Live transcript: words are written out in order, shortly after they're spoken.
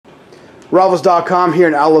Rivals.com here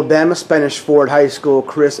in Alabama, Spanish Ford High School,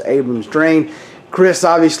 Kris Abrams-Draine. Kris,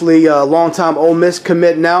 obviously a long-time Ole Miss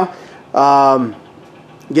commit now.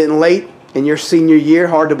 Getting late in your senior year.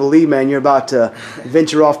 Hard to believe, man. You're about to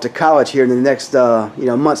venture off to college here in the next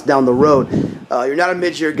months down the road. You're not a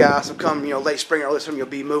mid-year guy, so come late spring or early summer, you'll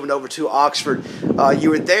be moving over to Oxford.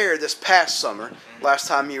 You were there this past summer. Last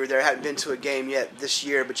time you were there, hadn't been to a game yet this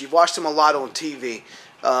year, but you've watched them a lot on TV.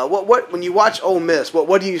 When you watch Ole Miss,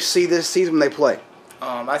 what do you see this season when they play?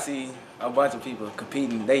 I see a bunch of people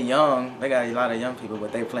competing. They young. They got a lot of young people,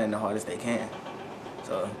 but they playing the hardest they can.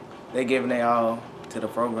 So they giving their all to the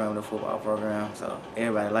program, the football program. So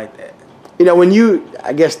everybody like that. When you,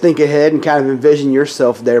 I guess, think ahead and kind of envision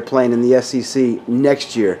yourself there playing in the SEC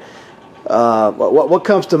next year, what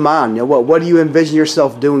comes to mind? What do you envision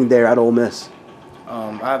yourself doing there at Ole Miss?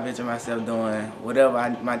 I envision myself doing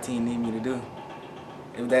whatever my team need me to do.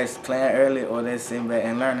 If that's playing early or that's sitting back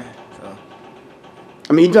and learning. So,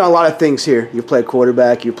 you've done a lot of things here. You played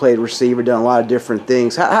quarterback, you played receiver, done a lot of different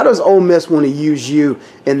things. How does Ole Miss want to use you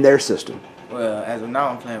in their system? Well, as of now,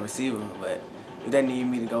 I'm playing receiver, but if they need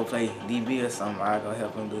me to go play DB or something, I'll go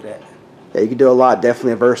help them do that. Yeah, you can do a lot.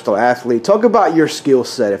 Definitely a versatile athlete. Talk about your skill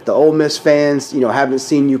set. If the Ole Miss fans, haven't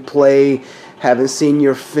seen you play, haven't seen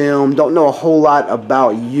your film, don't know a whole lot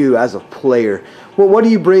about you as a player, what do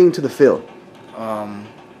you bring to the field?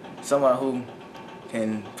 Someone who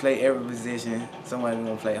can play every position. Someone who's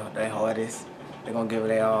going to play their hardest. They're going to give it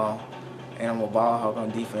their all. And I'm a ball hawk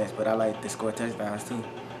on defense, but I like to score touchdowns too.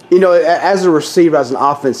 As a receiver, as an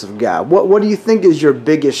offensive guy, what do you think is your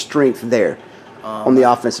biggest strength there on the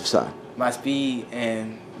offensive side? My speed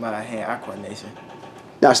and my hand-eye coordination.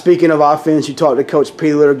 Now, speaking of offense, you talked to Coach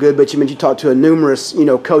Peeler a good bit. You mentioned you talked to numerous,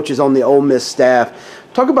 coaches on the Ole Miss staff.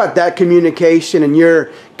 Talk about that communication and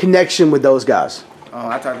your connection with those guys.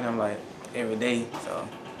 I talk to him like every day, so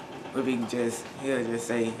he'll just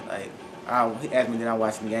say like, he asked me did I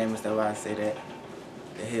watch the game and stuff. I say that,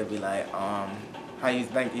 and he'll be like, how you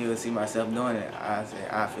think you'll see myself doing it? I say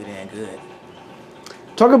I fit in good.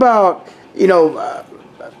 Talk about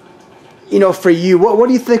for you, what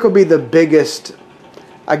do you think will be the biggest,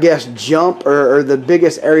 I guess, jump or the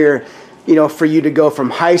biggest area, for you to go from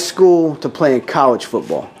high school to playing college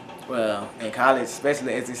football? Well, in college,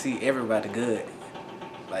 especially SEC, everybody good.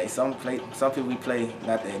 Like some people we play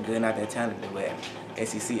not that good, not that talented, but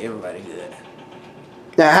SEC everybody good.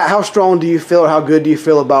 Now, how strong do you feel, or how good do you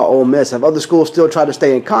feel about Ole Miss? Have other schools still tried to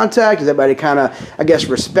stay in contact? Has everybody kind of, I guess,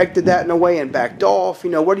 respected that in a way and backed off?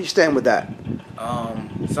 Where do you stand with that?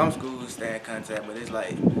 Some schools stay in contact, but it's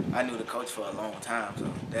like I knew the coach for a long time, so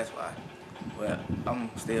that's why. Well, I'm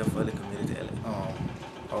still fully committed to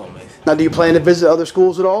Ole Miss. Now, do you plan to visit other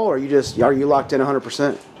schools at all, or are you locked in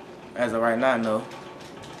 100%? As of right now, no.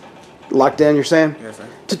 Locked in, you're saying? Yes, sir.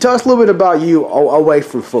 To tell us a little bit about you away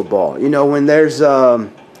from football. When there's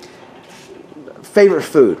favorite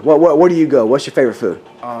food, where do you go? What's your favorite food?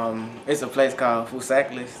 It's a place called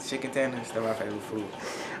Fusaklis Chicken Tenders. They're my favorite food.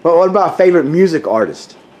 Well, what about favorite music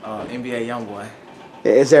artist? NBA Youngboy.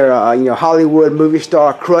 Is there a Hollywood movie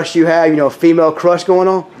star crush you have? A female crush going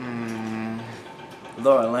on?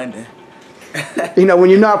 Laura London. When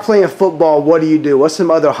you're not playing football, what do you do? What's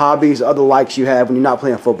some other hobbies, other likes you have when you're not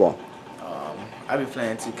playing football? I be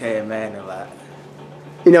playing 2K and Madden a lot.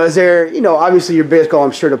 Is there, obviously your biggest goal,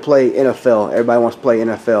 I'm sure, to play NFL. Everybody wants to play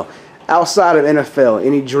NFL. Outside of NFL,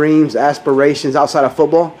 any dreams, aspirations outside of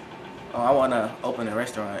football? I want to open a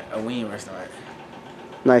restaurant, a wing restaurant.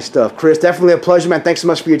 Nice stuff. Kris, definitely a pleasure, man. Thanks so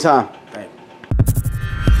much for your time. Thanks.